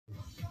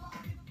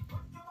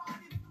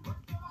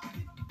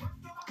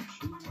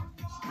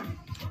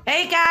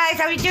Hey guys,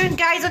 how you doing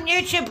guys on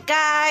YouTube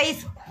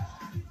guys?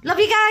 Love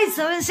you guys,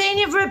 I haven't seen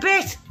you for a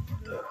bit.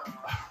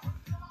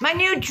 My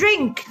new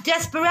drink,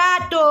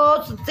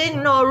 Desperados,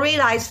 didn't know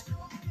realise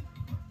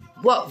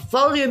what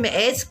volume it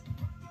is.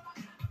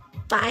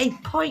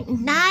 5.9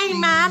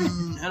 man.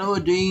 Hello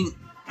Dean.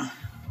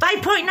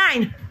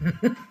 5.9.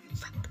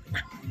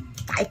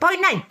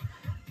 5.9.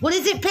 What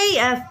is it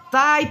Peter?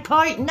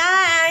 5.9.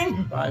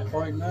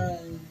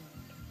 5.9.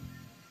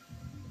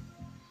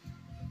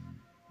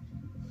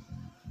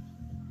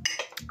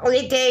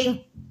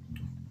 Holiday.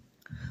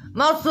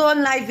 I'm also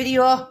on live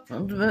video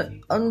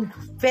on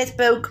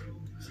Facebook.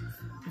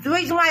 The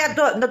reason why I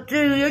don't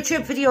do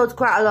YouTube videos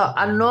quite a lot,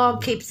 I know I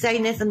keep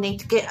saying this, I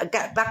need to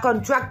get back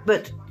on track,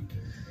 but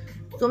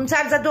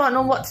sometimes I don't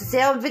know what to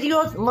say on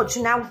videos much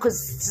now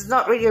because there's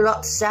not really a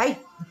lot to say.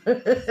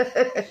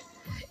 If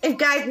you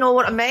guys know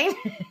what I mean.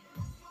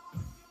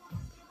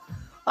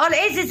 All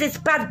it is this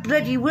bad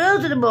bloody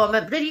world at the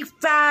moment. Bloody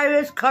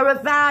virus,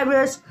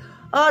 coronavirus.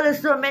 Oh,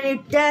 there's so many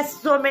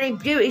deaths, so many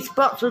beauty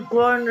spots are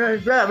going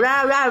rah,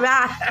 rah, rah,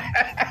 rah.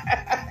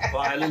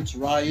 Violence,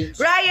 riots.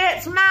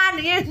 Riots, man,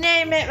 you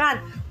name it, man.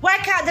 Why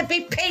can't there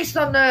be peace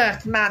on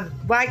earth, man?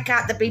 Why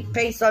can't there be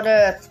peace on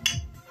earth?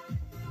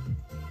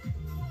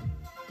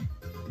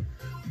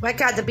 Why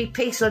can't there be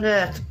peace on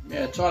earth?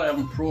 Yeah, try to have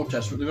them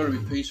protest, but they've got to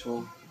be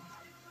peaceful.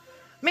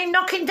 I mean,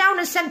 knocking down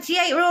a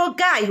 78-year-old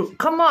guy,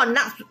 come on,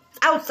 that's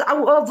out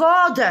of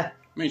order.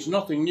 I mean, it's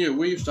nothing new.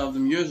 We used to have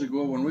them years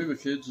ago when we were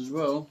kids as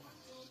well.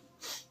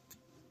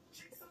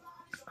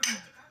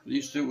 They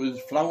used to do it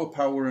with flower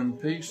power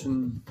and peace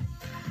and...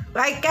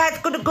 Right, guys,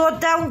 gonna go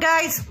down,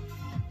 guys.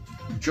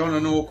 John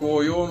and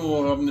Oko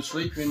Yono having the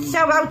sleeping...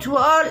 Shout out to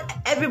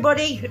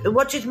everybody who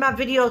watches my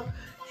video.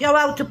 Shout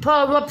out to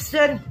Paul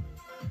Robson.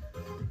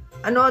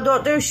 I know I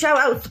don't do shout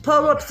outs to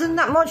Paul Robson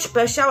that much,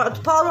 but shout out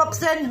to Paul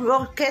Robson.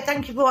 Okay,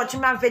 thank you for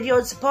watching my video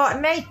and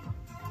supporting me.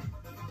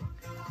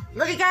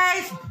 Love you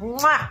guys.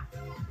 Mwah.